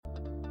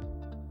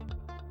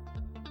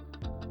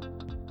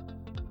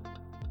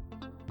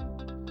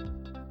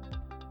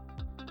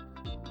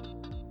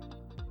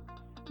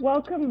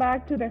Welcome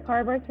back to the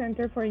Harvard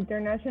Center for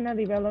International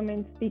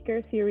Development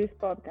Speaker Series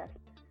podcast.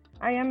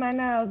 I am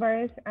Ana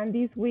Alvarez, and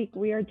this week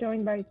we are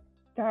joined by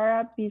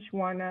Tara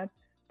Vishwanath,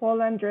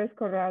 Paul Andres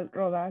Corral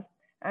Rodas,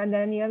 and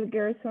Daniel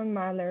Gerson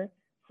Mahler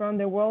from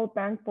the World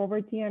Bank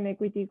Poverty and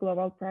Equity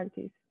Global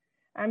Practice.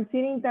 I'm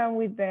sitting down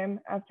with them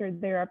after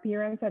their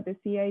appearance at the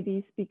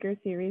CID Speaker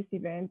Series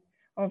event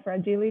on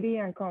fragility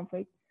and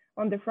conflict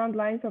on the front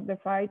lines of the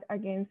fight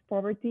against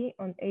poverty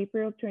on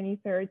April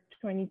 23,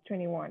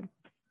 2021.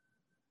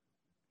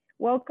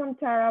 Welcome,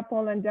 Tara,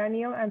 Paul, and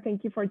Daniel, and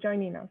thank you for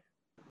joining us.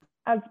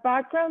 As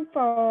background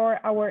for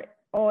our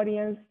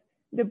audience,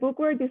 the book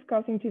we're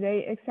discussing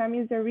today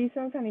examines the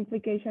reasons and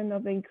implications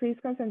of the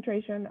increased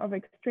concentration of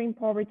extreme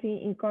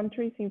poverty in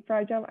countries in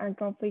fragile and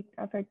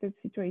conflict-affected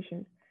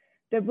situations.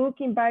 The book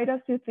invites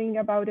us to think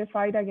about the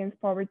fight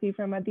against poverty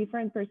from a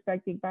different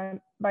perspective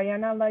by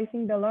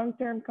analyzing the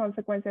long-term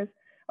consequences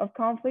of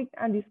conflict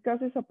and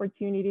discusses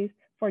opportunities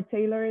for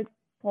tailored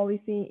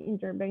policy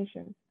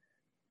interventions.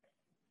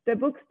 The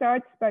book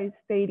starts by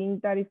stating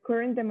that if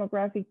current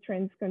demographic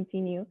trends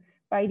continue,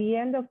 by the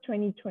end of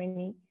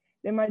 2020,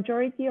 the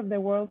majority of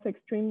the world's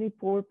extremely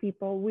poor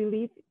people will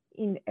live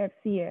in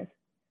FCS.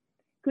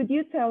 Could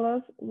you tell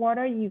us what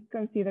are you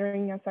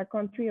considering as a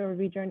country or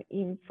region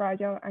in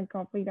fragile and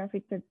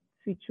conflict-affected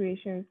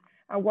situations,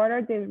 and what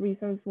are the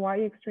reasons why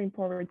extreme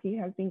poverty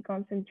has been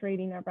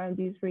concentrating around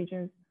these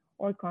regions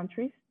or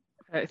countries?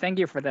 Thank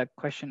you for that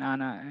question,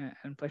 Anna,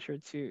 and pleasure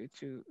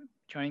to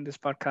joining this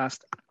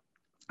podcast.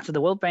 So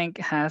the World Bank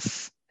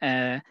has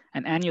an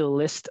annual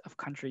list of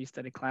countries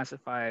that it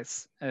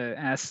classifies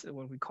as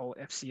what we call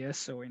FCS,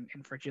 so in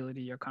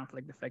fragility or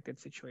conflict-affected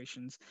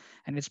situations,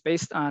 and it's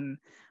based on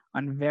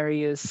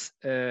various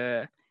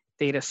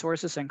data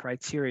sources and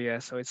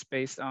criteria. So it's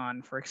based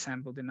on, for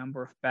example, the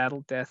number of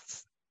battle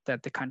deaths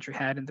that the country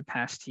had in the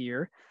past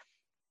year.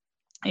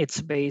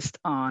 It's based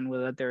on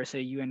whether there is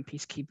a UN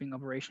peacekeeping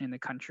operation in the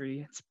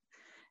country.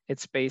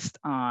 It's based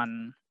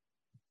on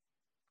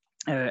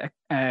a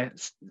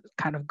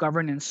kind of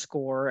governance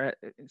score,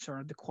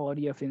 sort of the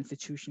quality of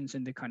institutions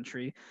in the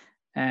country.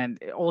 And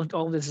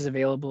all this is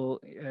available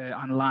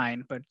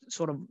online, but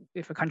sort of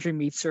if a country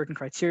meets certain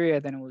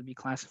criteria, then it will be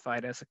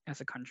classified as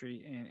a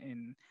country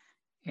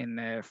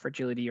in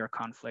fragility or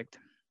conflict.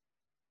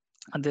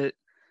 And the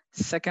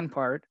second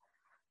part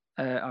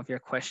of your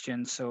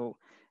question, so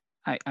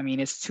I mean,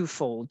 it's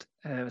twofold.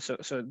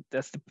 So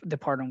that's the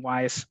part on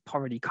why is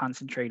poverty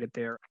concentrated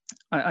there.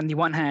 On the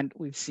one hand,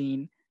 we've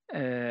seen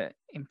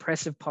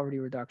impressive poverty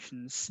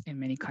reductions in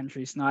many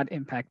countries not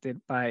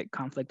impacted by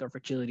conflict or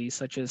fragility,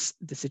 such as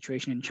the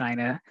situation in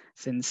China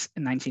since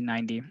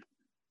 1990.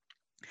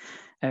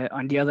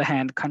 On the other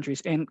hand,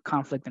 countries in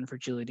conflict and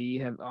fragility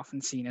have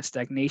often seen a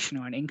stagnation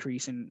or an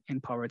increase in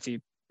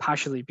poverty,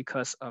 partially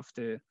because of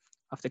the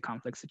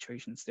conflict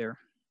situations there.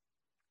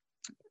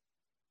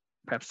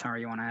 Perhaps Tara,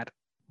 you want to add?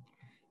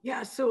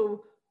 Yeah,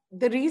 so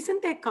the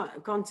reason they're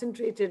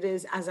concentrated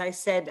is, as I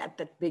said at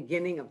the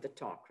beginning of the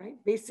talk, right?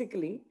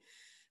 Basically,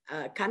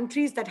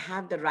 countries that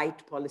have the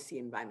right policy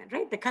environment,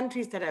 right? The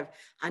countries that have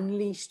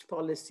unleashed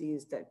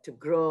policies to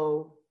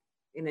grow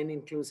in an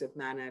inclusive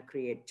manner,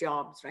 create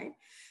jobs, right?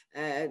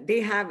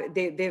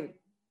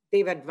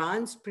 They've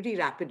advanced pretty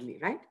rapidly,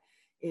 right?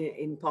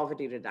 In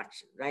poverty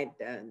reduction, right?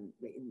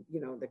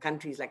 The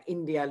countries like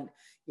India,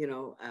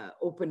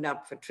 opened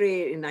up for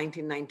trade in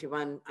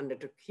 1991,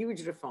 undertook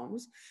huge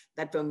reforms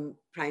that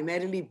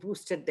primarily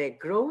boosted their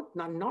growth,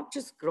 not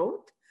just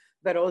growth,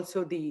 but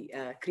also the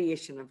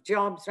creation of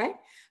jobs, right?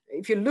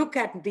 If you look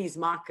at these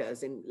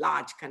markers in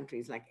large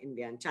countries like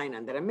India and China,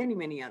 and there are many,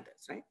 many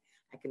others, right?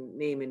 I can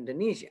name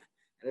Indonesia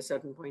at a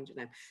certain point in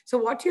time. So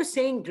what you're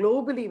saying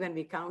globally, when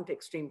we count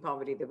extreme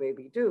poverty the way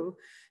we do,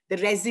 the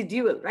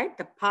residual, right?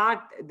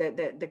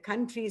 The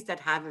countries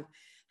that have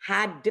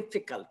had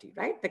difficulty,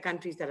 right? The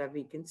countries that have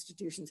weak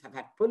institutions have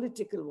had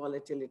political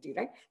volatility,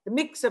 right? The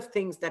mix of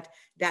things that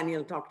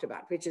Daniel talked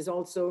about, which is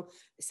also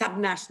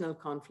subnational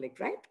conflict,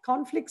 right?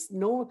 Conflicts,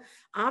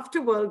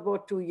 after World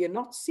War II, you're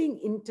not seeing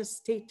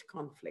interstate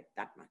conflict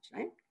that much,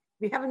 right?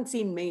 We haven't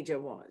seen major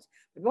wars.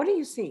 But what are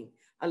you seeing?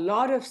 A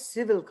lot of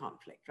civil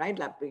conflict, right?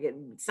 Like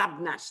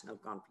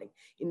subnational conflict.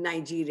 In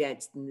Nigeria,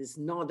 it's in these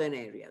northern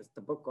areas,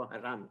 the Boko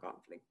Haram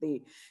conflict,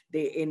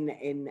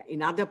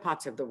 in other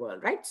parts of the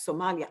world, right?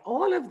 Somalia,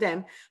 all of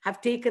them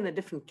have taken a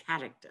different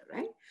character,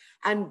 right?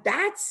 And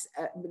that's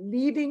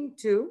leading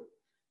to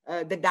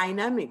the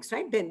dynamics,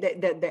 right?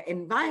 The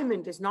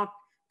environment is not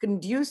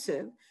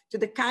conducive to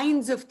the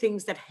kinds of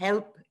things that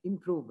help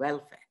improve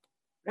welfare,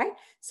 right?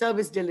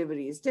 Service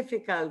delivery is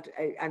difficult,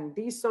 and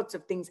these sorts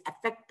of things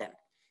affect them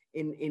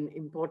in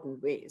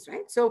important ways,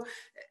 right? So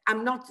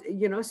I'm not,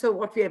 so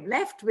what we have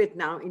left with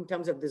now in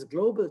terms of this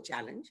global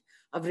challenge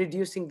of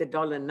reducing the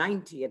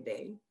 $1.90 a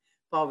day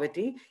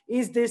poverty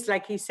is this,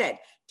 like he said,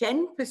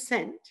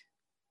 10%,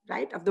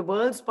 right, of the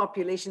world's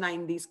population are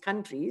in these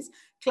countries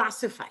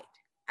classified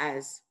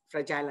as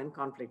fragile and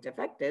conflict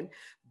affected,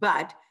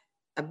 but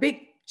a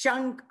big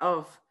chunk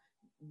of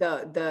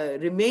the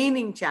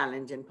remaining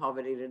challenge in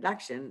poverty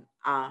reduction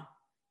are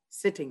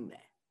sitting there,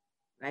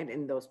 right,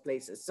 in those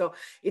places. So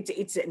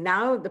it's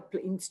now the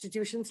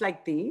institutions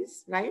like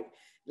these, right,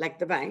 like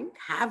the bank,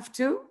 have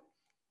to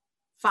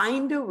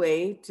find a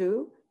way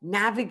to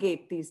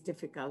navigate these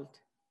difficult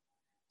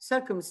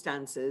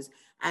circumstances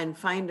and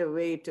find a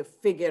way to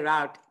figure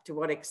out to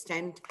what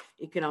extent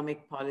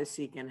economic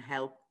policy can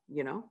help,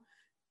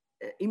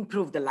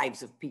 improve the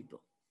lives of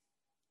people.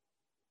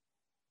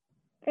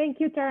 Thank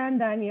you, Tara and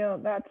Daniel.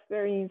 That's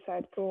very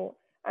insightful.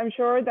 I'm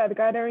sure that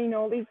gathering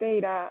all this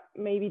data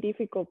may be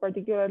difficult,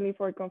 particularly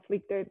for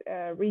conflicted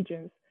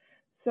regions.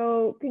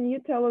 So can you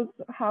tell us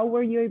how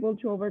were you able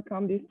to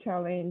overcome this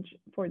challenge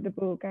for the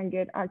book and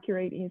get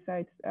accurate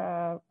insights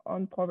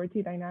on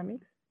poverty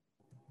dynamics?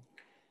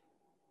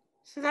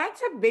 So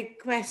that's a big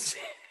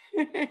question.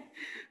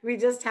 We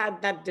just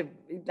had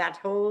that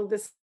whole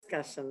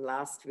discussion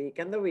last week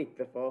and the week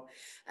before.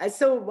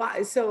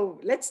 So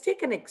let's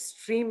take an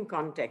extreme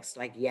context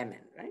like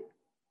Yemen, right?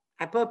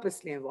 I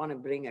purposely want to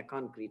bring a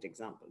concrete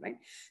example, right?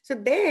 So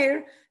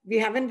there, we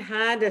haven't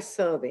had a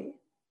survey,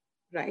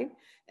 right?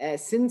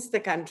 Since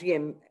the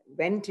country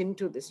went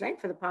into this, right?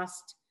 For the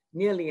past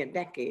nearly a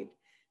decade,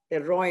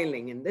 they're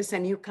roiling in this,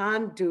 and you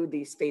can't do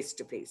these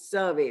face-to-face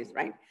surveys,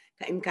 right?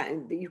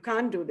 You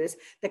can't do this.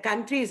 The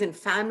country is in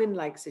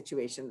famine-like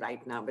situation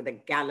right now with a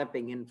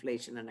galloping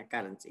inflation and a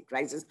currency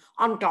crisis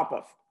on top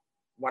of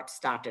what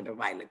started a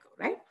while ago,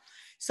 right?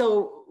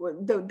 So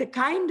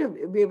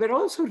we were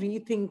also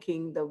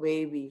rethinking the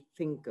way we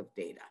think of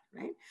data,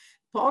 right?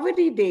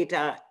 Poverty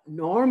data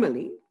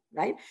normally,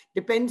 right,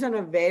 depends on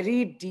a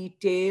very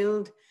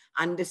detailed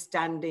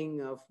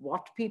understanding of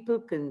what people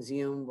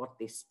consume, what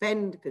they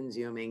spend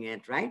consuming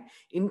it, right,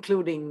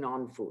 including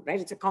non-food, right?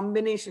 It's a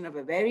combination of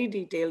a very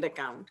detailed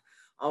account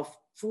of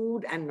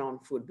food and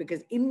non-food,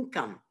 because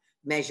income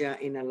measure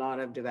in a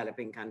lot of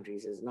developing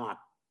countries is not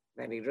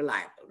very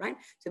reliable, right?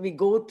 So we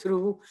go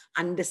through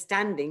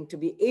understanding to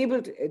be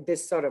able to,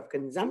 this sort of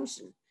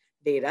consumption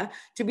data,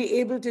 to be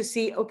able to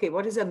see, okay,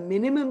 what is a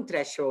minimum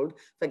threshold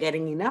for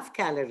getting enough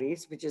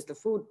calories, which is the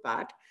food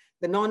part.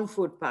 The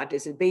non-food part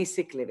is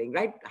basic living,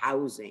 right?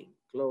 Housing,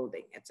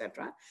 clothing,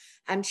 etc.,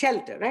 and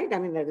shelter, right? I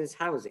mean, that is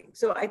housing.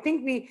 So I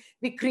think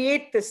we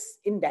create this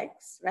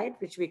index, right,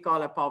 which we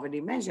call a poverty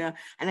measure,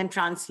 and then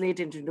translate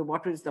it into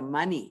what is the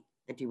money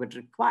that you would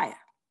require,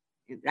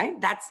 right?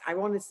 I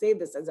want to say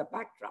this as a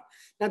backdrop.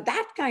 Now,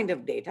 that kind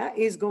of data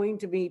is going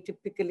to be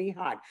typically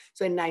hard.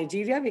 So in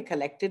Nigeria, we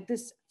collected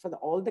this for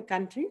all the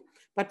country,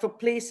 but for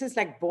places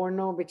like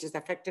Borno, which is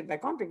affected by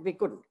conflict, we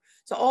couldn't.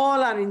 So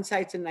all our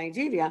insights in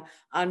Nigeria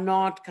are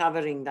not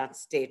covering that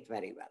state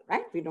very well,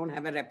 right? We don't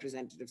have a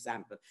representative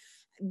sample.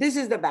 This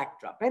is the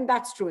backdrop, and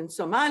that's true in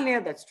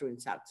Somalia, that's true in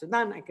South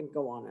Sudan, I can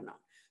go on and on.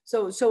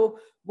 So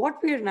what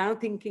we're now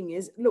thinking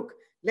is, look,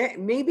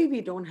 maybe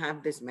we don't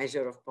have this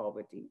measure of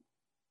poverty,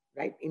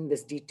 right, in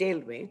this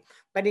detailed way.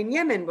 But in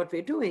Yemen, what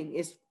we're doing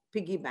is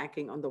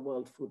piggybacking on the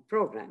World Food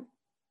Program,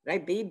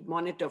 right? They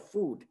monitor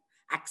food,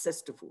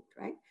 access to food,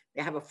 right?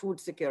 They have a food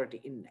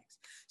security index.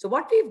 So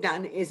what we've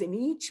done is in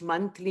each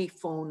monthly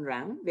phone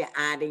round, we're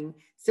adding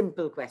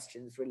simple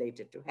questions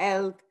related to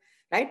health,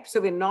 right? So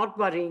we're not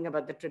worrying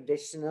about the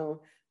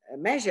traditional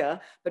measure,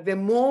 but we're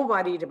more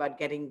worried about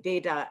getting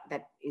data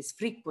that is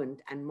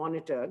frequent and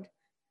monitored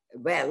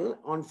well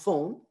on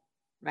phone,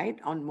 right?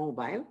 On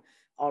mobile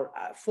or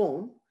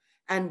phone.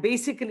 And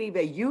basically,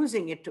 we're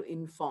using it to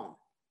inform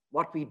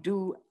what we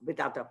do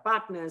with other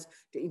partners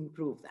to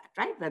improve that,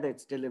 right? Whether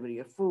it's delivery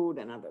of food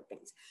and other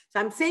things. So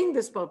I'm saying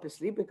this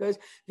purposely because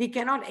we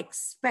cannot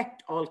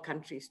expect all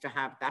countries to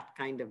have that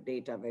kind of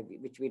data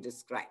which we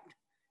described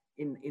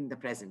in the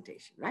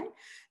presentation, right?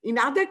 In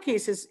other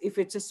cases, if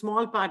it's a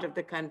small part of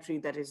the country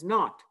that is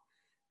not,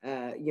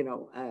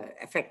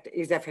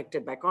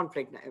 affected by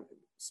conflict,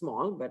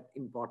 small but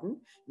important,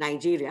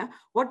 Nigeria,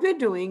 what we're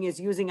doing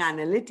is using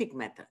analytic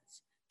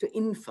methods to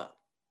infer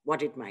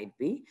what it might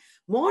be.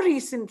 More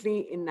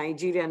recently in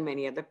Nigeria and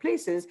many other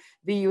places,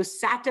 we use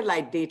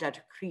satellite data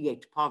to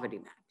create poverty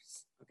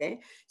maps, okay?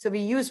 So we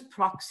use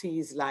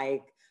proxies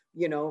like,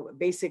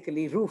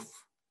 basically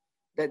roof,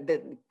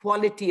 the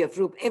quality of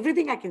roof,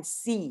 everything I can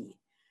see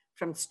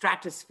from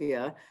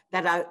stratosphere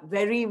that are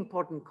very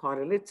important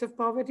correlates of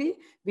poverty.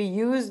 We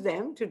use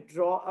them to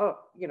draw,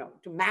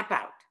 to map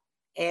out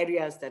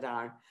areas that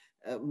are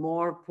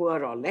more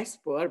poor or less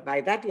poor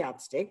by that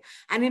yardstick.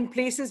 And in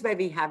places where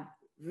we have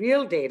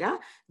real data,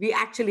 we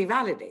actually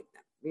validate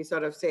them. We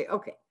sort of say,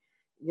 okay,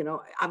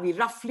 are we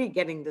roughly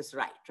getting this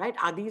right?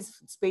 Are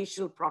these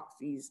spatial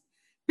proxies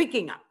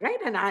picking up, right?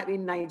 And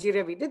in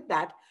Nigeria, we did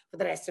that for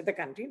the rest of the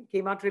country. It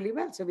came out really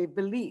well. So we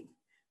believe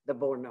the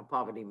Borno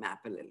poverty map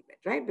a little bit,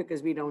 right?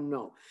 Because we don't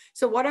know.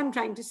 So what I'm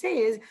trying to say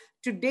is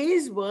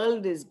today's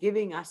world is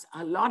giving us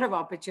a lot of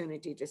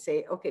opportunity to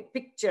say, okay,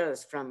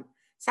 pictures from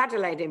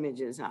satellite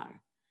images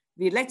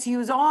let's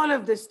use all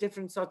of this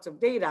different sorts of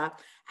data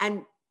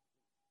and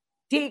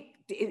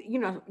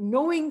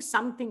knowing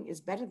something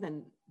is better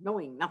than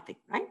knowing nothing,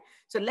 right?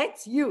 So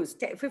let's use,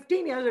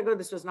 15 years ago,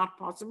 this was not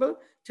possible.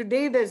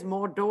 Today, there's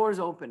more doors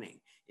opening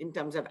in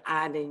terms of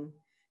adding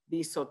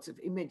these sorts of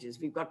images.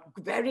 We've got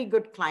very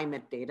good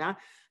climate data.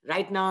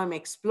 Right now I'm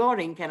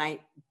exploring, can I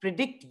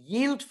predict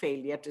yield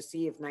failure to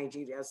see if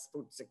Nigeria's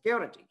food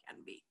security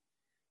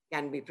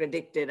can be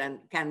predicted, and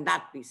can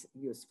that be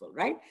useful,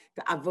 right?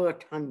 To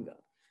avert hunger.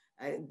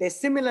 They're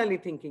similarly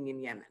thinking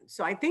in Yemen.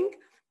 So I think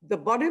the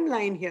bottom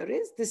line here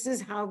is this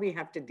is how we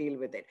have to deal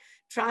with it.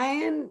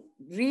 Try and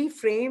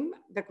reframe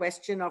the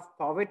question of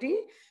poverty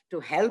to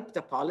help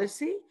the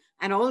policy,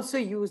 and also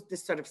use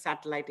this sort of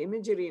satellite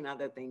imagery and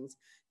other things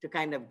to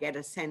kind of get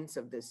a sense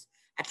of this,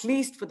 at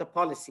least for the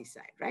policy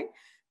side, right?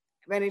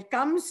 When it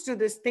comes to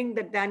this thing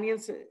that Daniel,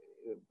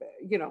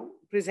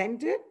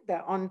 presented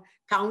on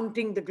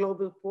counting the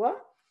global poor,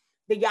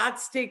 the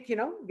yardstick,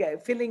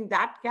 filling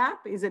that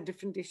gap is a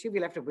different issue.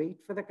 We'll have to wait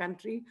for the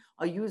country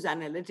or use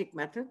analytic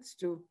methods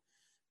to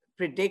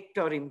predict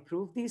or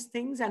improve these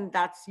things. And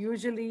that's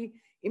usually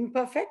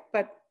imperfect,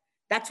 but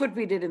that's what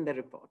we did in the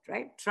report,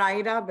 right?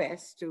 Tried our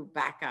best to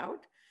back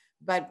out.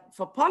 But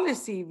for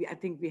policy, I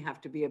think we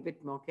have to be a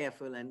bit more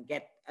careful and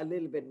get a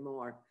little bit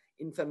more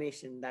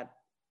information that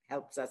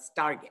helps us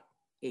target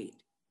aid.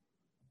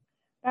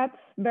 That's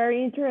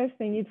very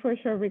interesting. It for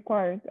sure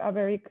requires a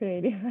very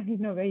creative and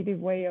innovative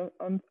way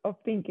of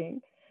thinking.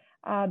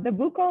 The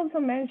book also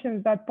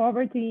mentions that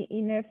poverty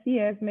in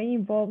FCS may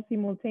involve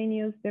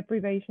simultaneous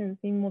deprivations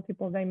in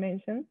multiple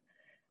dimensions,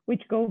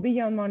 which go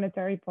beyond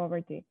monetary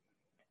poverty.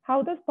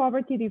 How does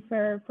poverty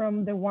differ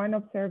from the one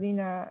observed in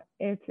a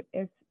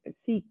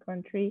FSC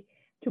country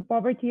to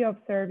poverty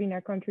observed in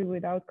a country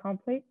without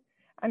conflict?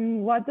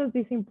 And what does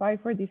this imply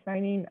for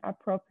designing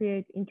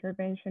appropriate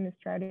intervention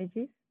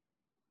strategies?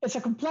 It's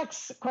a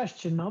complex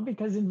question, no?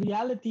 Because in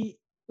reality,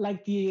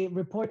 like the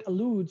report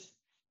alludes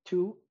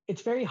to,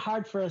 it's very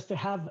hard for us to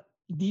have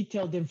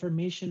detailed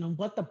information on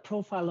what the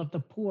profile of the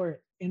poor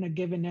in a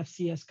given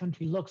FCS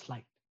country looks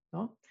like,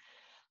 no?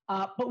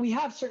 But we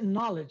have certain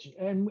knowledge,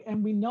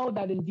 and we know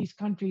that in these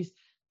countries,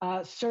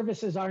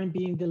 services aren't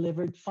being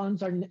delivered,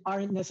 funds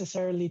aren't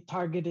necessarily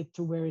targeted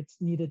to where it's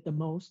needed the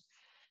most.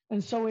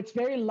 And so it's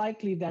very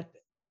likely that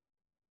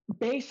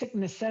basic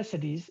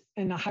necessities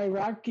in a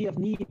hierarchy of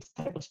needs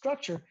type of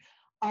structure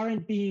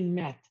aren't being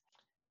met.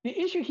 The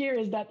issue here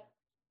is that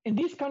in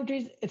these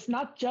countries, it's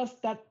not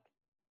just that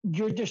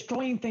you're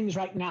destroying things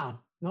right now.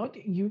 No,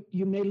 you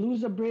may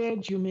lose a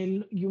bridge,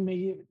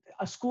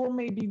 a school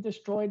may be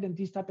destroyed, and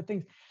these type of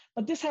things.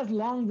 But this has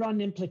long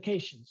run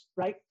implications,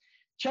 right?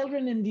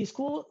 Children in these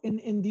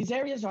in these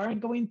areas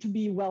aren't going to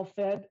be well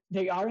fed.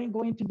 They aren't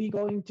going to be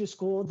going to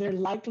school. They're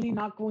likely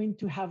not going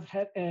to have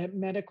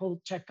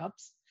medical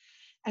checkups.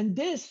 And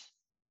this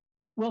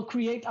will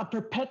create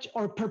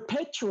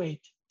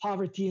perpetuate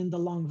poverty in the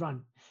long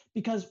run,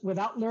 because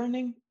without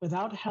learning,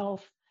 without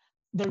health,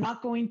 they're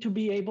not going to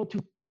be able to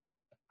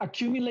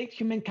accumulate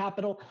human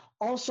capital.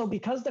 Also,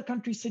 because the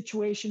country's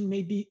situation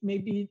may be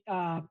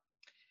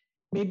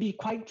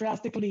quite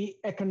drastically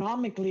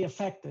economically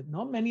affected.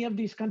 No, many of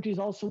these countries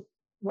also,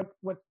 what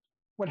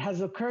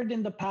has occurred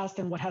in the past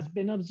and what has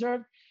been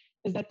observed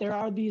is that there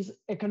are these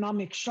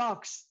economic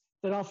shocks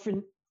that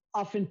often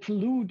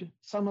prelude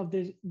some of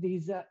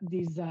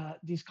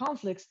these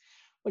conflicts.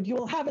 What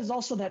you'll have is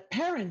also that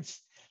parents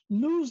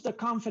lose the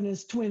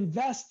confidence to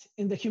invest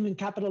in the human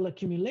capital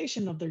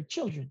accumulation of their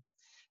children.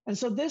 And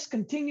so this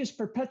continues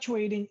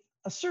perpetuating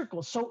a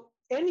circle. So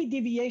any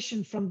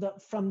deviation from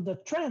the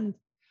trend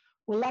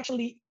will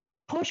actually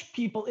push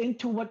people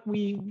into what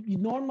we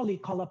normally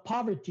call a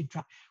poverty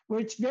trap, where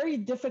it's very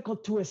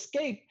difficult to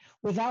escape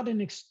without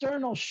an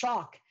external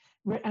shock.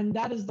 And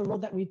that is the role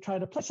that we try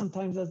to play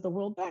sometimes as the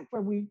World Bank,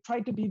 where we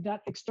try to be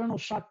that external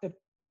shock that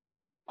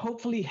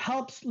hopefully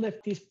helps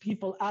lift these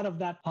people out of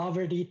that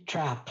poverty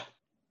trap.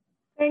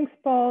 Thanks,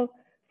 Paul.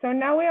 So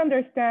now we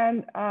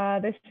understand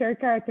the shared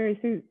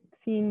characteristics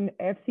in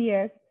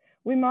FCS.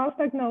 We must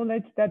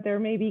acknowledge that there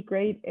may be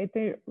great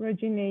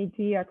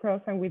heterogeneity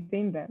across and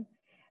within them.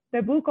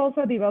 The book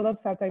also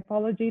develops a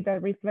typology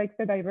that reflects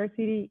the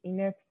diversity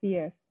in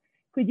FCS.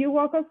 Could you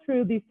walk us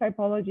through this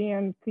typology,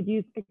 and could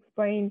you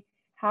explain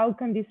how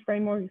can this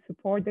framework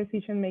support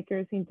decision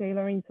makers in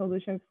tailoring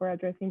solutions for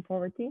addressing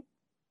poverty?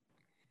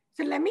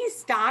 So let me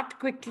start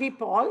quickly,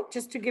 Paul,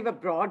 just to give a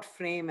broad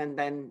frame and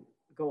then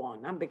go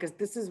on, because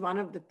this is one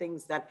of the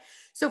things that,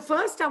 so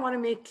first I want to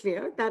make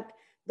clear that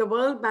the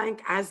World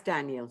Bank, as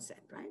Daniel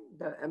said,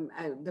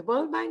 right? The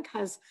World Bank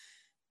has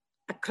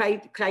a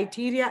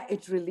criteria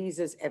it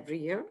releases every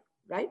year,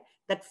 right?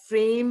 That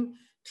frame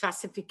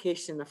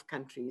classification of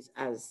countries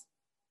as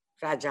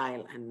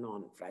fragile and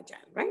non-fragile,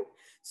 right?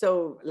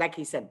 So like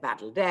he said,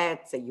 battle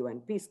debts, a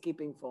UN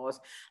peacekeeping force,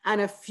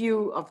 and a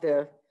few of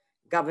the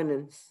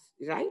governance,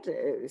 right?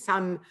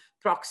 Some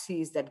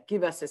proxies that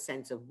give us a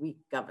sense of weak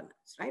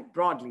governance, right?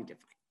 Broadly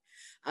defined.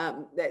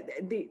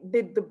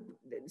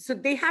 So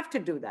they have to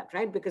do that,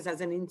 right? Because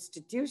as an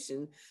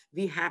institution,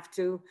 we have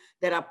to,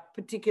 there are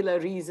particular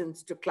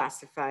reasons to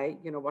classify,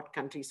 what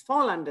countries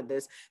fall under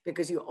this,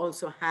 because you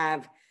also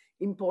have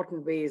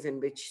important ways in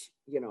which,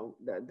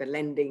 the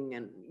lending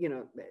and,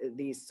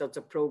 these sorts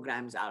of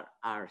programs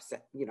are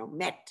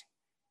met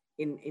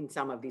in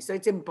some of these. So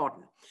it's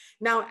important.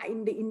 Now,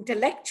 in the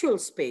intellectual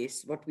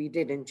space, what we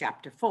did in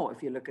chapter 4,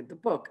 if you look at the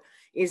book,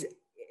 is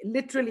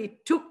literally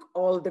took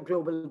all the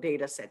global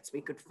data sets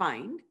we could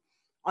find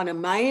on a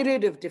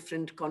myriad of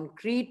different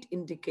concrete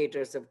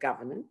indicators of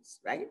governance,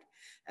 right?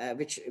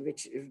 Which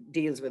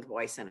deals with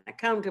voice and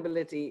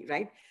accountability,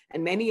 right?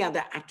 And many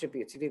other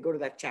attributes. If you go to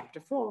that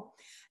chapter 4,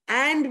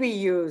 and we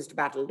used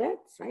battle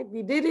deaths, right?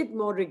 We did it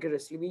more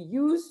rigorously. We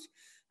used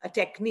a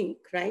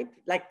technique, right?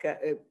 Like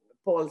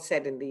Paul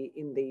said in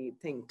the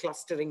thing,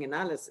 clustering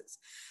analysis.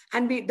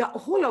 And the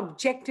whole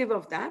objective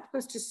of that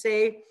was to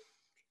say,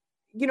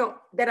 you know,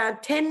 there are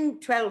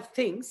 10, 12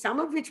 things, some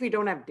of which we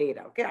don't have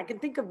data, okay? I can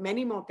think of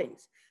many more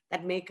things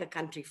that make a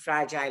country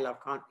fragile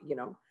or, you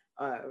know,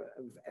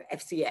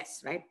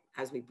 FCS, right,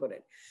 as we put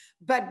it.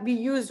 But we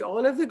used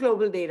all of the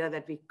global data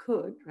that we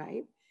could,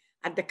 right,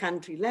 at the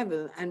country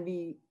level, and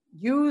we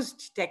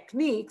used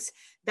techniques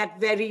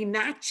that very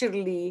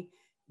naturally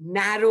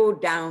narrow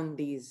down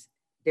these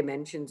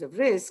dimensions of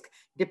risk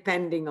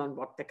depending on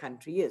what the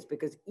country is,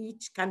 because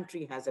each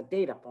country has a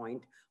data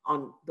point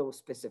on those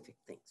specific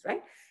things,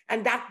 right?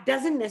 And that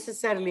doesn't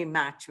necessarily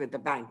match with the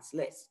bank's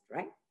list,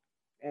 right?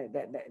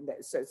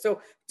 So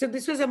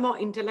this was a more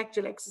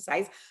intellectual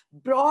exercise,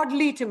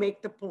 broadly to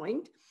make the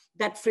point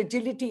that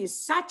fragility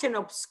is such an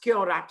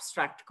obscure,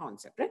 abstract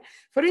concept, right?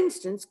 For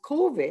instance,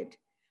 COVID,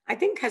 I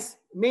think, has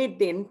made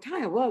the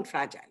entire world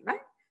fragile, right?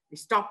 We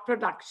stopped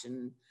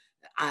production,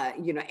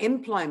 you know,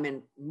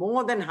 employment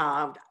more than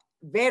halved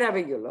wherever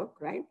you look,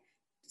 right?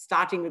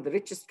 Starting with the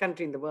richest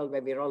country in the world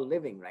where we're all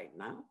living right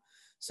now.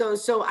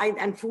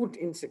 And food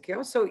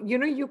insecure. So, you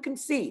know, you can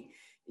see,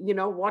 you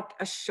know, what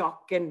a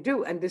shock can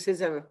do. And this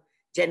is a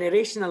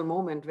generational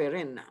moment we're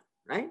in now,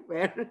 right?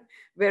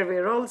 Where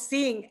we're all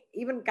seeing,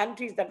 even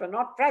countries that were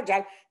not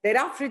fragile, there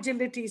are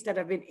fragilities that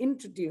have been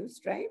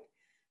introduced, right?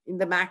 In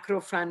the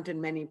macro front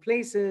in many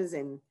places,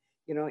 and,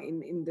 you know,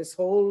 in this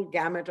whole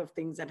gamut of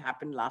things that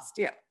happened last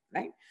year,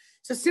 right?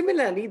 So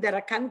similarly, there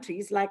are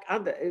countries like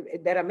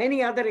there are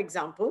many other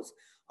examples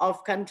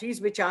of countries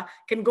which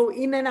can go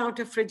in and out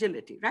of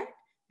fragility, right?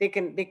 They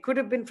could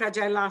have been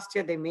fragile last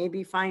year, they may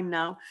be fine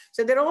now.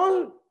 So they're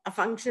all a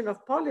function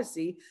of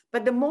policy.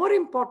 But the more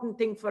important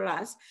thing for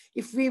us,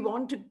 if we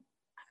want to,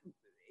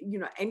 you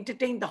know,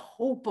 entertain the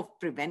hope of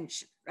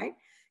prevention, right?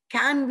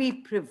 Can we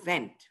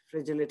prevent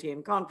fragility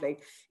and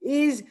conflict,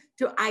 is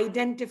to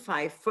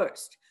identify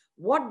first,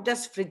 what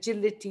does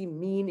fragility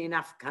mean in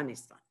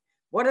Afghanistan?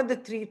 What are the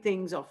 3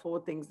 things or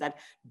 4 things that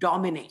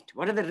dominate?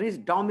 What are the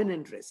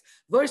dominant risks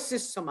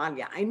versus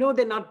Somalia? I know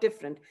they're not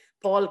different.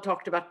 Paul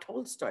talked about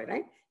Tolstoy,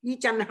 right?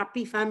 Each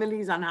unhappy family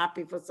is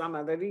unhappy for some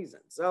other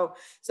reason. So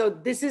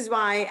this is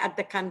why at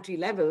the country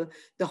level,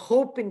 the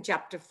hope in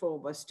chapter 4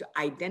 was to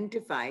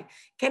identify,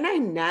 can I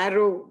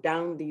narrow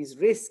down these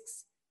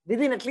risks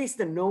within at least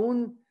the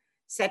known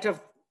set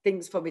of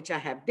things for which I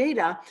have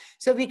data,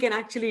 so we can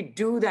actually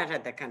do that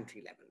at the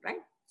country level,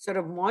 right? Sort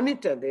of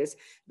monitor this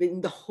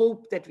in the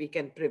hope that we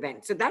can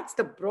prevent. So that's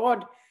the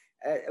broad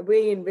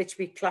way in which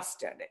we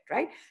clustered it,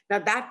 right? Now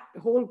that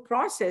whole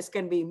process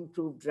can be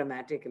improved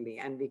dramatically,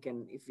 and we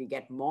can, if we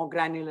get more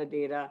granular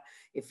data,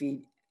 if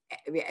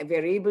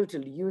we're able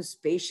to use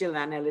spatial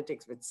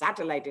analytics with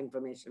satellite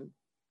information,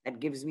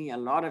 that gives me a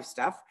lot of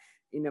stuff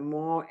in a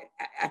more,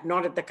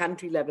 not at the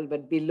country level,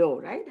 but below,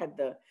 right? At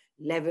the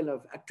level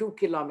of a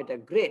 2-kilometer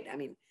grid. I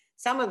mean,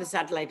 some of the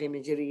satellite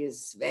imagery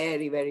is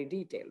very, very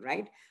detailed,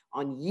 right?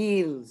 On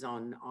yields,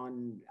 on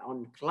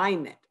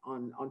climate,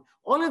 on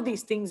all of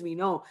these things we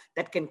know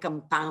that can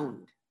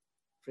compound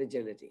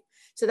fragility.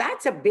 So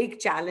that's a big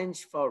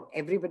challenge for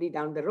everybody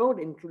down the road,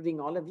 including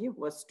all of you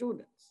who are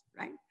students,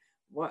 right?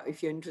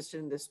 If you're interested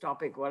in this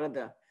topic, what are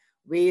the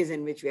ways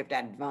in which we have to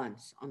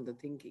advance on the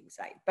thinking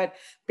side? But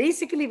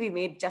basically, we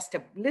made just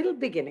a little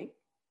beginning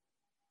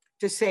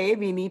to say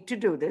we need to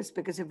do this,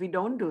 because if we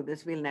don't do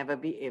this, we'll never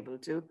be able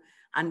to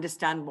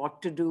understand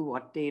what to do,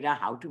 what data,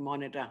 how to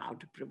monitor, how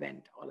to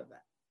prevent, all of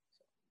that.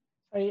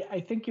 I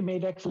think you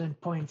made excellent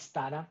points,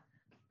 Tara.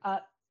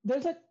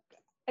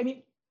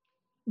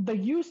 The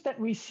use that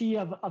we see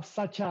of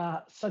such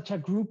a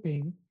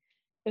grouping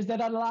is that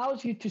it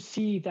allows you to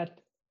see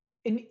that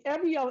in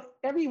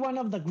every one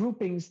of the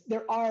groupings,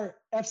 there are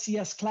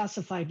FCS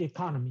classified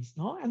economies,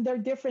 no? And they're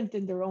different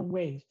in their own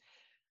ways.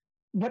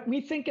 What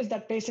we think is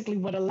that basically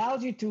what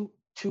allows you to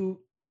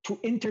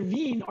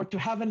intervene, or to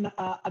have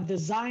a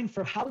design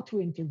for how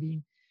to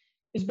intervene,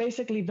 is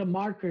basically the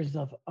markers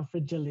of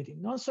fragility.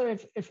 No? So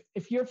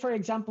if you're, for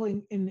example,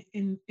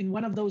 in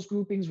one of those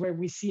groupings where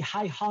we see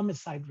high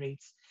homicide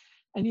rates,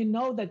 and you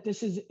know that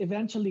this is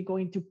eventually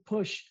going to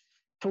push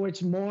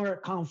towards more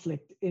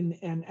conflict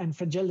and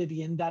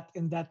fragility in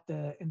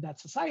that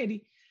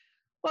society,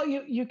 well,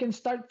 you can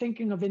start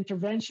thinking of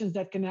interventions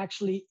that can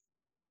actually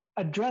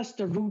address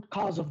the root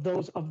cause of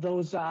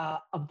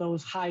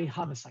those high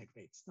homicide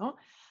rates. No,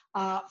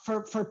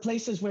 for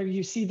places where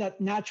you see that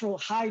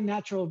high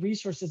natural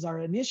resources are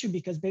an issue,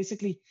 because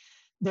basically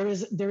there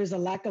is a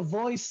lack of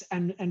voice,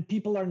 and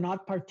people are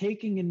not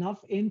partaking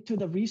enough into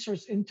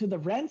the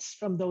rents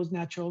from those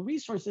natural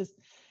resources,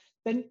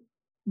 then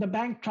the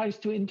bank tries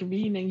to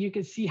intervene, and you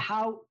can see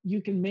how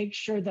you can make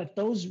sure that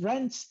those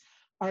rents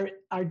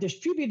are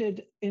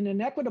distributed in an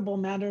equitable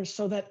manner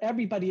so that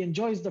everybody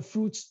enjoys the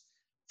fruits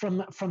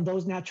from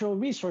those natural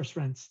resource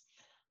rents.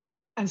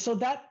 And so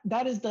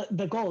that is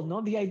the goal.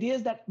 No, the idea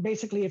is that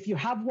basically if you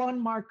have one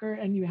marker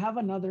and you have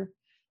another,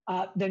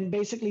 then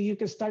basically you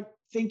can start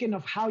thinking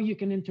of how you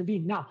can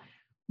intervene. Now,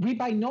 we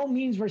by no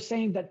means were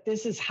saying that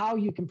this is how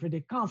you can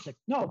predict conflict.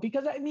 No,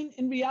 because I mean,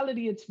 in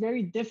reality, it's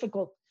very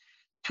difficult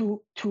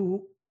to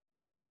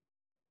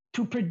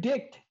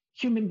predict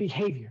human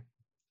behavior,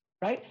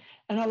 right?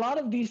 And a lot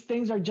of these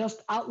things are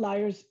just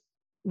outliers,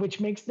 which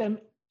makes them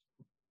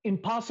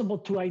impossible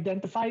to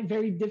identify,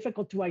 very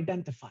difficult to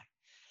identify.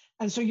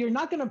 And so you're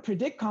not going to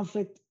predict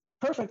conflict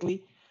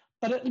perfectly,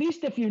 but at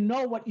least if you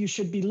know what you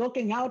should be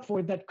looking out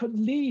for that could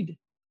lead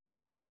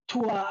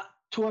to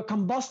a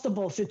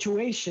combustible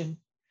situation,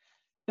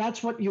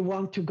 that's what you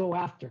want to go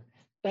after.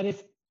 That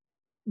if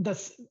the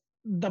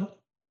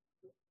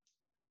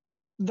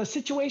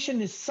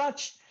situation is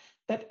such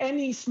that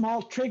any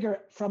small trigger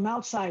from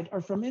outside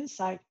or from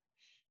inside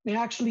may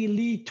actually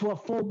lead to a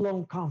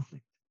full-blown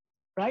conflict,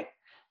 right?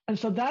 And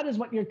so that is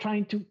what you're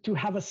trying to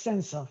have a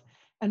sense of.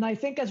 And I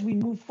think as we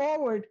move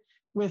forward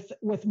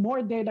with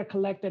more data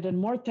collected and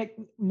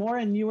more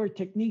and newer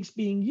techniques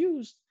being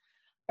used,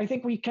 I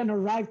think we can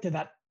arrive to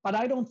that. But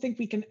I don't think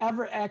we can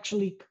ever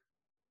actually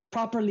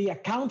properly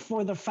account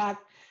for the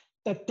fact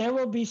that there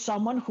will be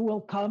someone who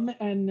will come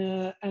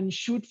and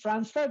shoot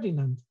Franz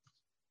Ferdinand.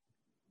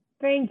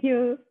 Thank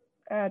you,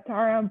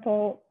 Tara and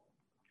Paul.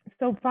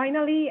 So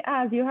finally,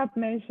 as you have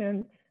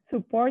mentioned,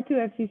 support to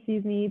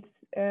FCC's needs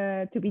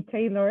to be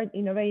tailored,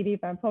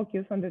 innovative, and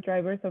focused on the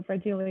drivers of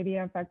fragility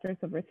and factors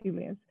of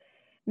resilience.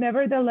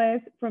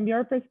 Nevertheless, from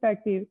your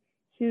perspective,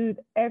 should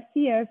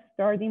FCS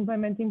start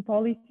implementing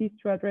policies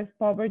to address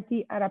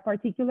poverty at a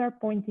particular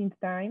point in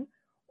time?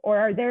 Or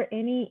are there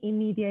any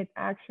immediate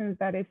actions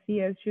that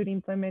FCS should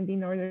implement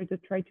in order to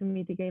try to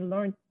mitigate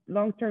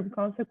long-term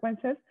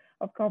consequences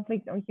of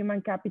conflict on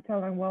human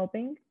capital and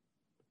well-being?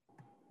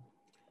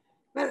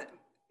 Well,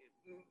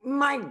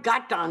 my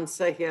gut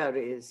answer here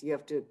is you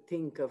have to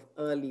think of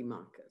early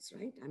markers,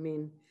 right? I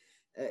mean,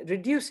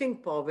 reducing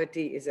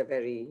poverty is a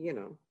very,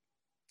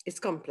 it's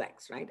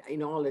complex, right?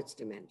 In all its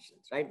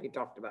dimensions, right? We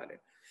talked about it.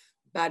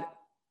 But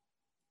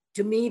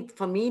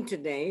for me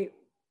today,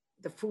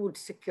 the food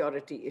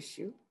security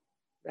issue,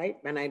 right?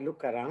 When I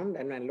look around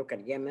and I look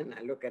at Yemen,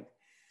 I look at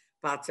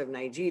parts of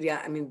Nigeria,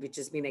 I mean, which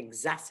has been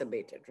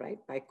exacerbated, right?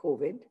 By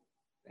COVID,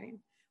 right?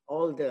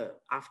 All the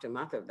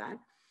aftermath of that.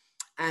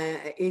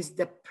 Is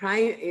the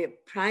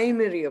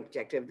primary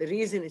objective. The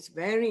reason it's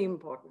very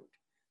important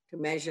to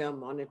measure,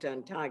 monitor,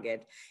 and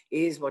target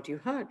is what you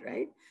heard,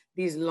 right?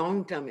 These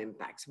long-term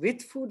impacts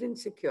with food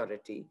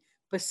insecurity,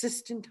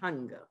 persistent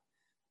hunger.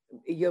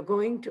 You're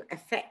going to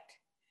affect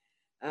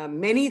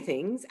many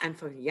things, and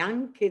for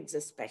young kids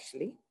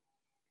especially,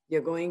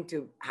 you're going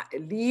to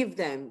leave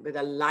them with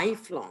a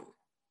lifelong,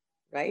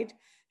 right,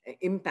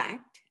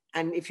 impact.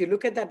 And if you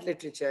look at that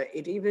literature,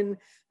 it even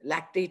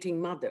lactating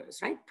mothers,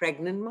 right?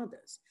 Pregnant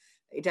mothers.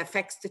 It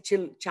affects the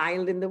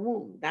child in the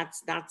womb.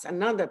 That's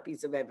another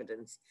piece of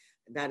evidence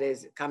that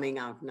is coming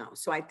out now.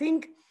 So I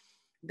think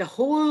the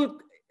whole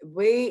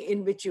way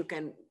in which you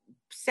can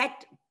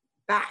set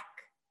back,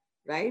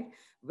 right,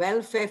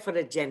 welfare for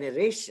a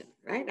generation,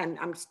 right? And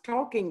I'm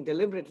talking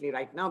deliberately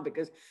right now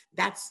because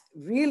that's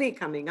really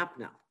coming up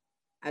now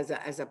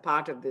as a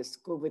part of this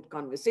COVID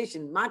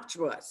conversation, much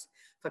worse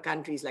for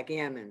countries like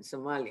Yemen,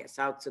 Somalia,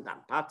 South Sudan,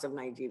 parts of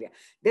Nigeria.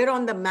 They're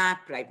on the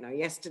map right now.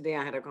 Yesterday,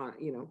 I had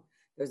there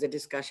was a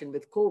discussion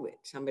with COVID.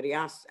 Somebody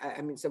asked,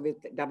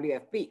 with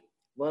WFP,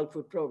 World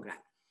Food Program.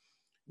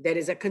 There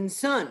is a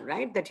concern,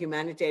 right, that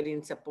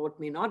humanitarian support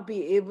may not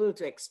be able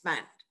to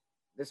expand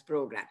this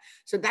program.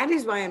 So that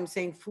is why I'm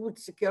saying food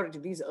security,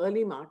 these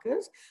early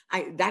markers,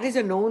 that is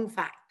a known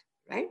fact,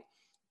 right?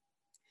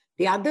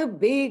 The other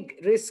big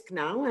risk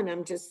now, and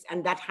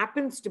that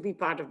happens to be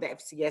part of the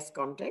FCS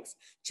context,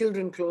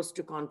 children close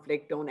to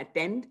conflict don't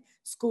attend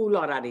school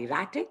or are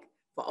erratic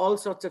for all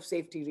sorts of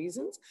safety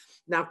reasons.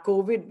 Now,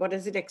 COVID, what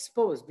does it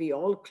expose? We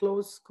all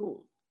close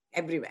school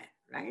everywhere,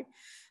 right?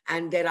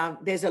 And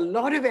there's a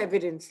lot of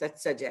evidence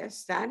that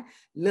suggests that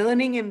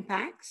learning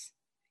impacts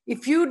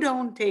if you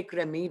don't take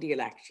remedial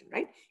action,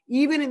 right?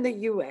 Even in the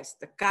US,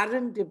 the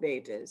current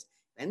debate is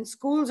when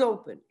schools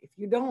open, if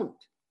you don't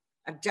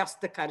adjust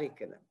the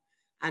curriculum,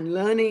 and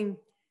learning,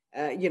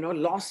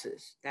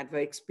 losses that were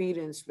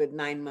experienced with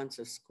 9 months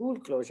of school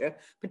closure,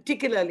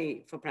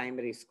 particularly for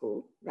primary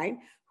school, right?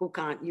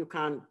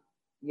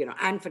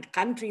 And for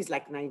countries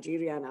like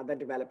Nigeria and other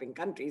developing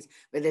countries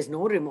where there's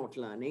no remote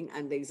learning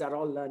and these are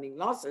all learning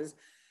losses,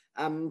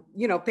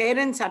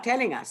 parents are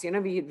telling us,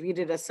 we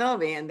did a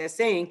survey and they're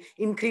saying,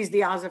 increase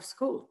the hours of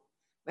school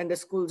when the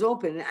school's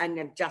open and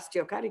adjust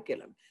your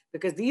curriculum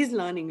because these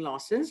learning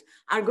losses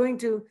are going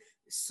to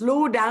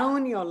slow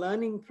down your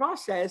learning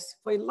process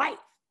for life,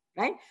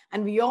 right?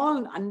 And we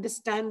all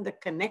understand the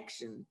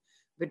connection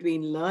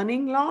between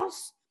learning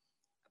loss,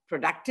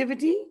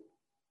 productivity,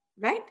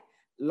 right?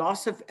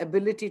 loss of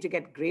ability to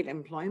get great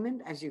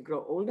employment as you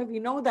grow older. We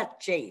know that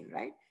chain,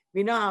 right?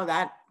 We know how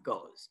that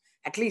goes.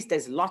 At least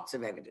there's lots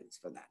of evidence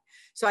for that.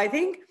 So I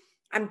think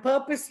I'm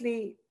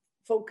purposely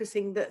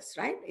focusing this,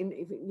 right?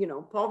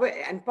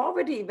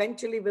 Poverty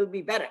eventually will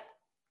be better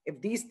if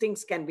these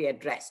things can be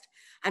addressed.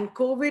 And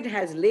COVID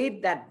has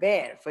laid that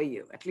bare for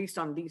you, at least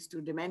on these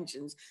two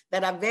dimensions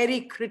that are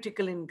very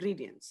critical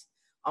ingredients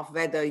of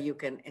whether you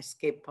can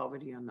escape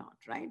poverty or not,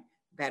 right?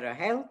 Better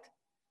health,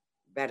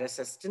 better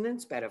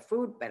sustenance, better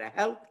food, better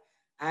health,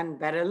 and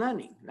better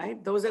learning,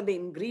 right? Those are the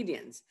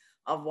ingredients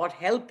of what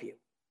help you,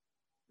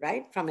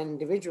 right? From an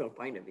individual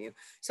point of view.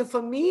 So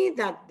for me,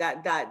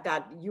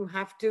 that you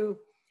have to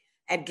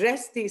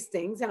address these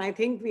things. And I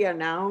think we are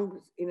now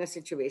in a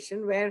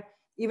situation where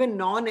even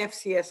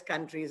non-FCS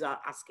countries are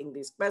asking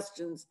these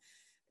questions.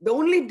 The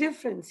only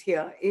difference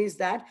here is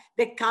that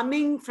they're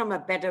coming from a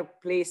better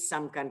place,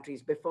 some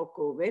countries, before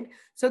COVID.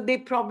 So they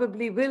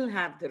probably will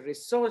have the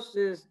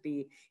resources,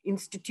 the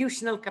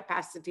institutional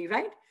capacity,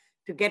 right,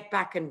 to get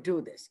back and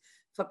do this.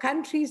 For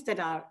countries that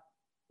are,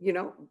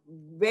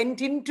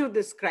 went into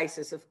this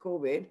crisis of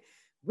COVID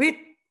with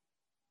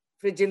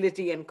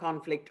fragility and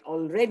conflict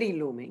already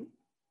looming,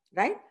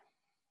 right?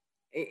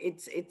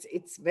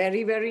 It's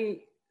very,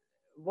 very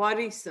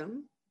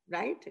worrisome,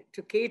 right,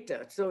 to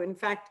cater. So in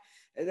fact,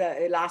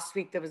 last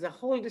week there was a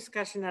whole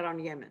discussion around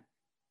Yemen,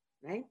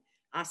 right?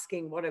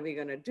 Asking what are we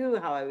going to do?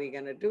 How are we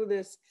going to do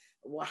this?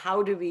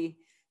 How do we,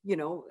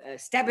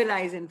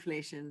 stabilize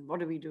inflation? What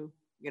do we do?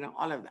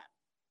 All of that.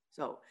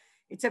 So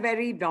it's a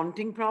very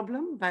daunting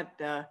problem, but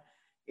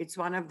it's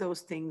one of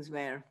those things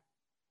where,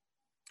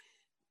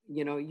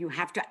 you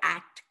have to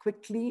act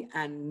quickly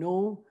and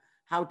know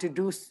how to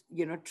do,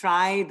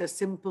 try the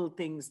simple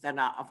things that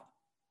are of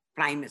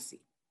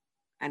primacy.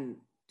 And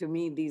to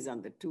me, these are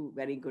the two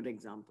very good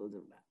examples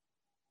of that.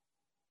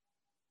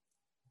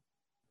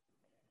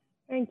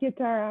 Thank you,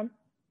 Tara.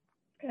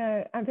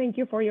 And thank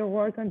you for your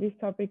work on this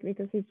topic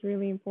because it's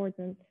really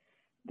important.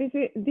 This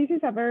is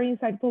a very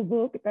insightful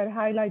book that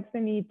highlights the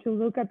need to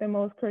look at the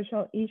most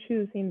crucial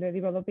issues in the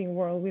developing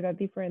world with a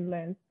different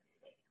lens.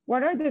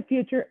 What are the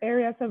future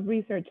areas of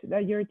research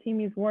that your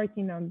team is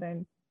working on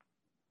then?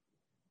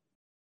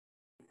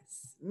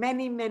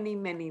 Many, many,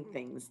 many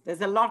things.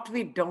 There's a lot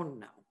we don't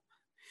know.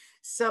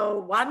 So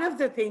one of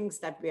the things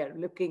that we are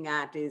looking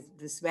at is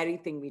this very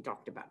thing we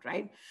talked about,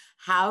 right?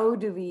 How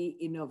do we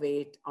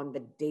innovate on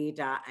the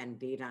data and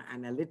data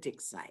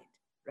analytics side,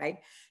 right?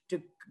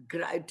 To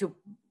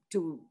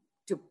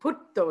put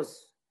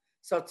those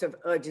sorts of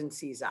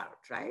urgencies out,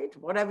 right?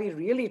 What are we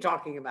really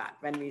talking about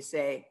when we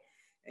say,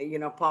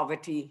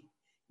 poverty,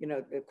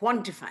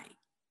 quantifying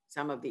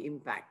some of the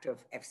impact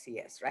of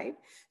FCS, right?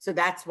 So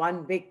that's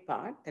one big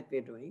part that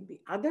we're doing. The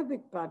other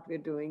big part we're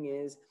doing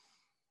is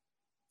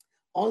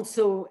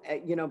also,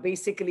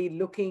 basically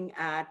looking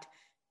at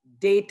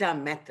data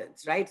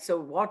methods, right? So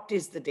what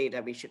is the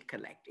data we should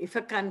collect? If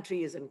a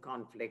country is in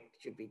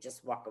conflict, should we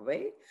just walk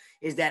away?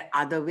 Is there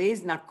other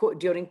ways? Now,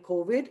 during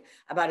COVID,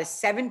 about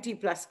 70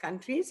 plus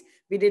countries,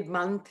 we did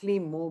monthly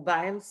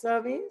mobile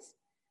surveys.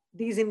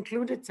 These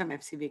included some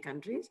FCV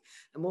countries,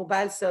 the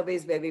mobile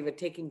surveys where we were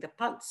taking the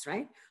pulse,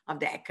 right, of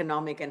the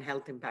economic and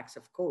health impacts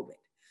of COVID.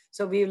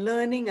 So we're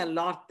learning a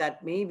lot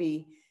that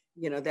maybe,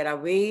 there are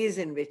ways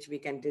in which we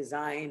can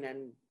design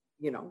and,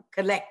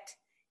 collect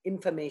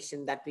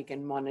information that we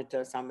can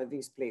monitor some of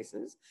these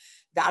places.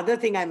 The other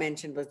thing I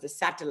mentioned was the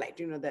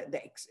satellite,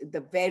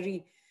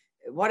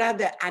 what are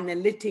the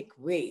analytic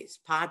ways,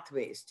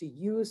 pathways to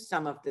use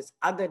some of this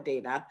other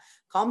data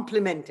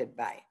complemented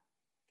by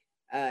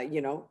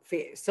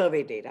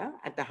survey data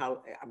at the house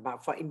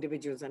for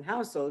individuals and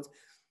households.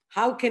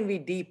 How can we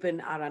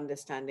deepen our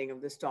understanding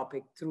of this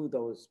topic through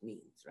those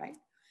means, right?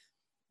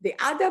 The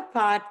other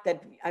part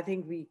that I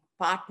think we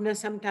partner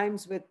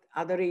sometimes with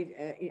other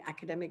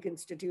academic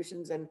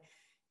institutions and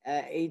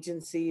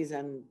agencies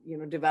and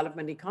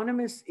development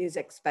economists is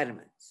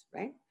experiments,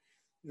 right?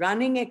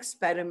 Running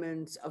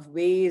experiments of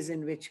ways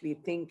in which we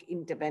think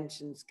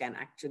interventions can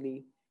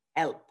actually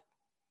help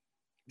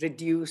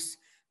reduce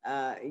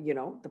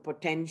the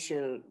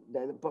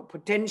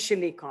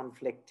potentially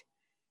conflict,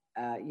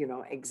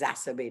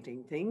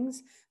 exacerbating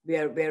things.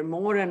 We're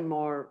more and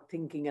more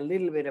thinking a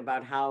little bit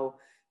about how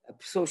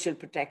social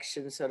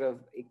protection sort of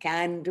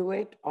can do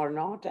it or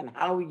not, and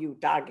how you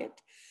target.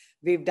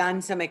 We've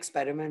done some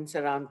experiments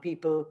around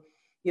people,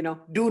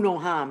 do no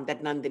harm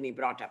that Nandini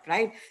brought up,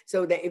 right?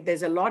 So if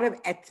there's a lot of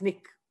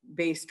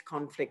ethnic-based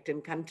conflict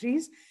in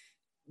countries,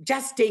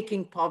 just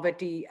taking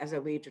poverty as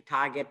a way to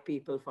target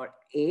people for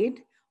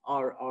aid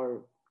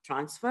or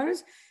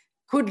transfers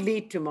could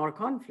lead to more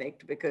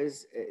conflict,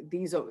 because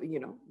these are,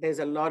 there's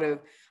a lot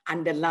of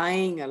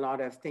underlying a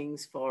lot of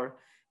things for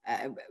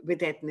with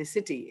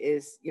ethnicity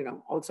is,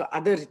 also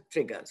other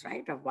triggers,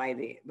 right, of why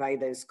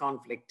there's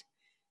conflict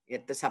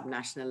at the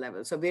subnational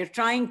level. So we're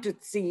trying to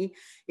see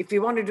if we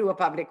want to do a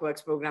public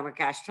works program or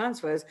cash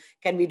transfers,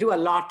 can we do a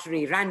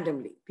lottery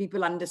randomly?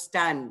 People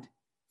understand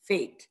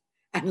fate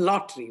and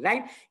lottery,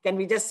 right? Can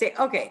we just say,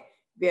 okay,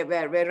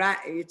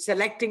 we're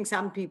selecting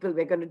some people.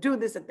 We're going to do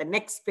this at the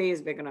next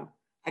phase. We're going to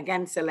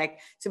again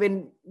select. So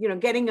when,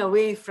 getting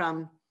away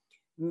from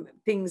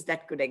things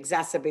that could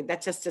exacerbate,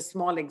 that's just a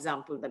small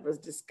example that was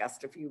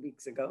discussed a few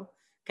weeks ago.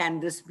 Can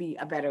this be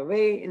a better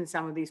way in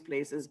some of these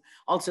places?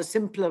 Also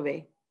simpler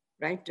way,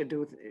 right,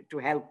 to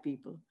help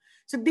people.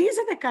 So these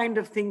are the kind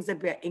of things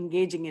that we're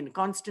engaging in,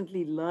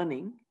 constantly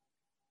learning.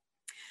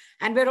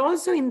 And we're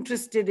also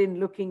interested in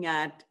looking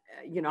at,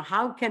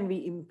 how can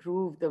we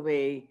improve the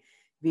way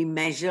we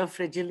measure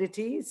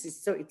fragility?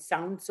 So it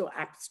sounds so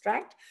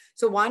abstract.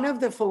 So one of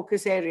the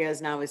focus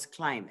areas now is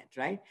climate,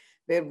 right?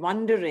 We're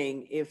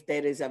wondering if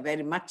there is a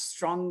very much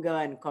stronger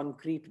and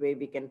concrete way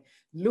we can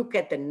look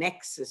at the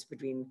nexus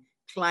between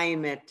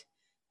climate,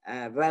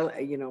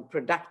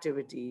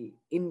 productivity,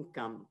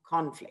 income,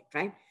 conflict,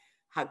 right?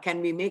 How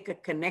can we make a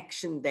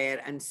connection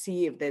there and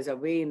see if there's a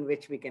way in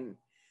which we can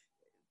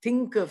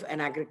think of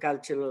an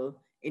agricultural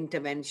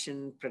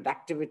intervention,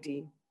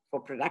 productivity,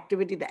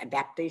 the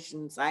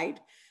adaptation side,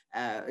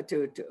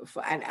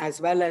 and as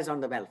well as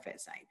on the welfare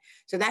side.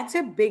 So that's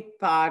a big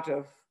part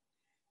of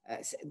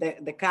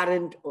the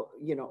current,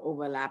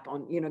 overlap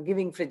on,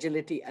 giving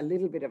fragility a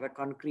little bit of a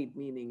concrete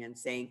meaning and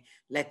saying,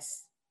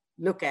 let's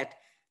look at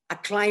a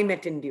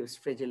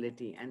climate-induced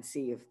fragility and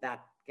see if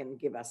that can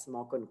give us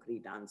more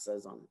concrete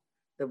answers on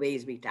the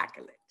ways we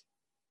tackle it.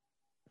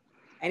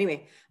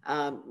 Anyway,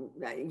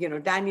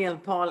 Daniel,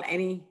 Paul,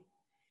 any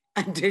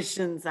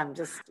additions? I'm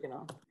just,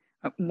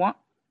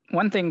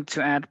 One thing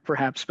to add,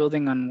 perhaps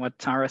building on what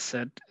Tara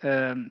said,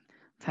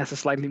 has a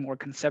slightly more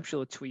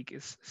conceptual tweak,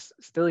 is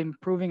still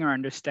improving our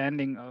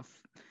understanding of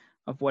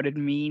what it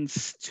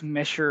means to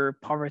measure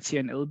poverty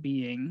and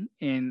ill-being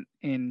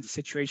in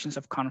situations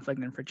of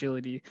conflict and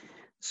fragility.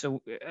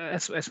 So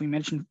as we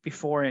mentioned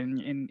before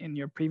in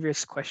your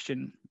previous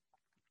question,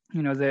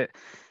 the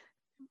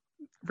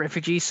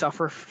refugees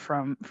suffer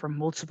from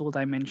multiple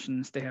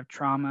dimensions. They have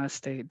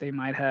traumas. They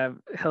might have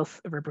health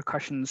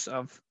repercussions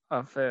of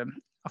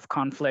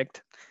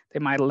conflict. They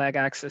might lack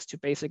access to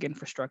basic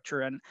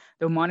infrastructure, and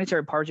the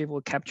monetary budget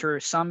will capture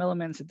some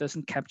elements. It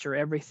doesn't capture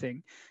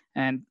everything,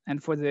 and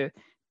for the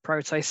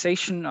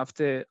prioritization of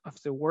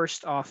the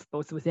worst off,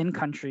 both within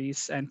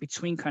countries and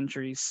between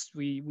countries,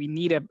 we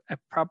need a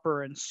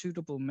proper and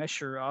suitable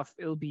measure of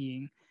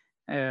ill-being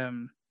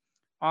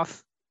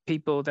of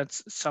people that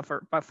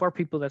suffer, but for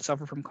people that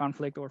suffer from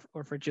conflict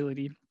or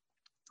fragility,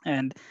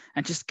 and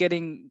just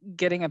getting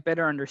a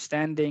better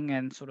understanding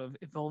and sort of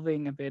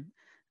evolving a bit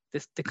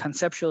the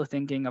conceptual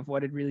thinking of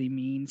what it really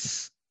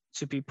means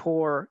to be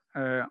poor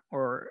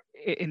or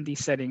in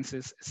these settings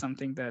is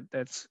something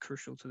that's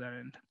crucial to that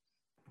end.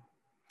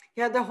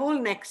 Yeah, the whole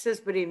nexus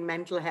between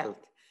mental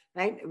health,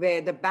 right,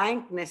 where the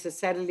bank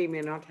necessarily may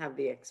not have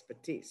the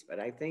expertise, but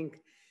I think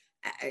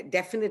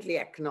definitely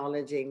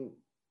acknowledging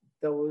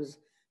those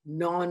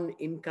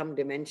non-income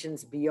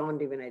dimensions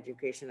beyond even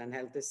education and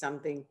health is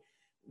something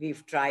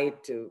we've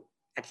tried to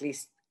at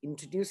least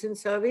introduce in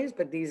surveys,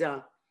 but these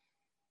are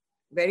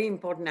very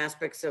important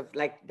aspects of,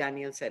 like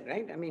Daniel said,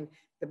 right? I mean,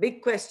 the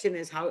big question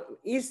is, how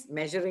is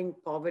measuring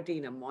poverty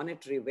in a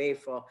monetary way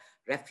for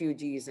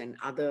refugees and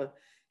other,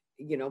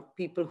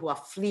 people who are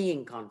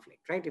fleeing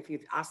conflict, right? If you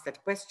ask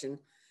that question,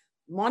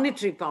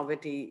 monetary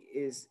poverty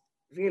is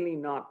really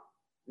not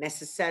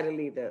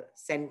necessarily the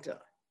center,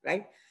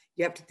 right?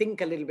 You have to think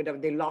a little bit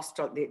of, they left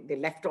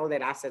all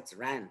their assets,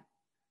 ran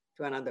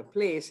to another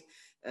place,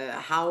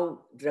 how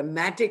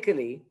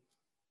dramatically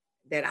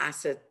their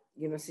asset,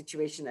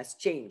 situation has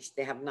changed.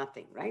 They have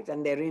nothing, right?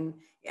 And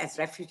as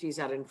refugees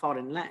are in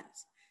foreign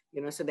lands,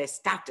 so their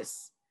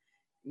status,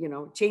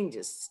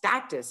 changes.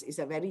 Status is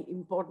a very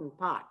important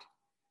part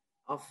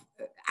of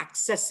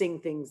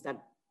accessing things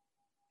that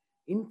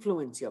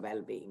influence your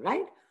well-being,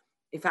 right?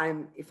 If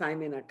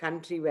I'm in a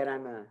country where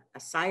I'm an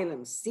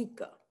asylum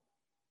seeker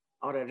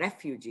or a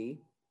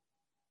refugee,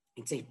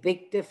 it's a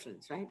big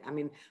difference, right? I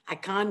mean, I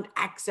can't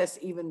access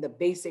even the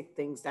basic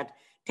things that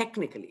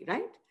technically,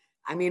 right?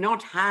 I may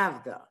not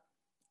have the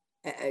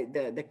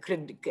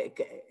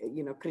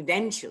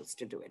credentials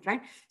to do it,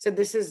 right? So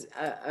this is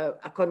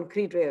a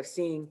concrete way of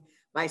seeing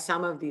why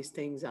some of these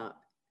things are,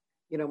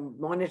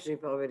 monetary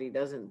poverty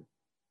doesn't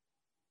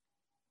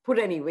put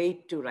any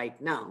weight to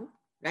right now,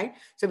 right?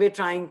 So we're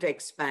trying to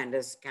expand,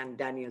 as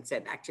Daniel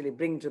said, actually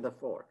bring to the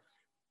fore.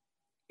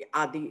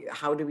 How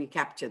do we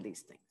capture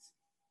these things?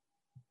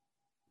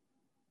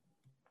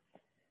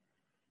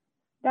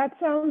 That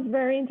sounds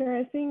very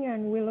interesting,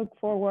 and we look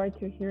forward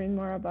to hearing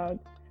more about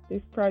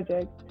this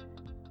project.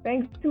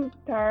 Thanks to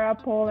Tara,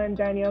 Paul, and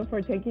Daniel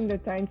for taking the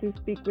time to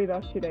speak with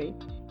us today.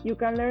 You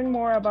can learn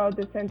more about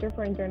the Center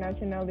for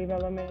International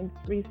Development's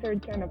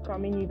research and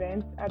upcoming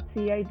events at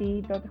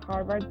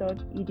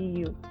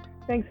cid.harvard.edu.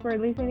 Thanks for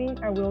listening,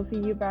 and we'll see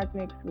you back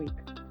next week.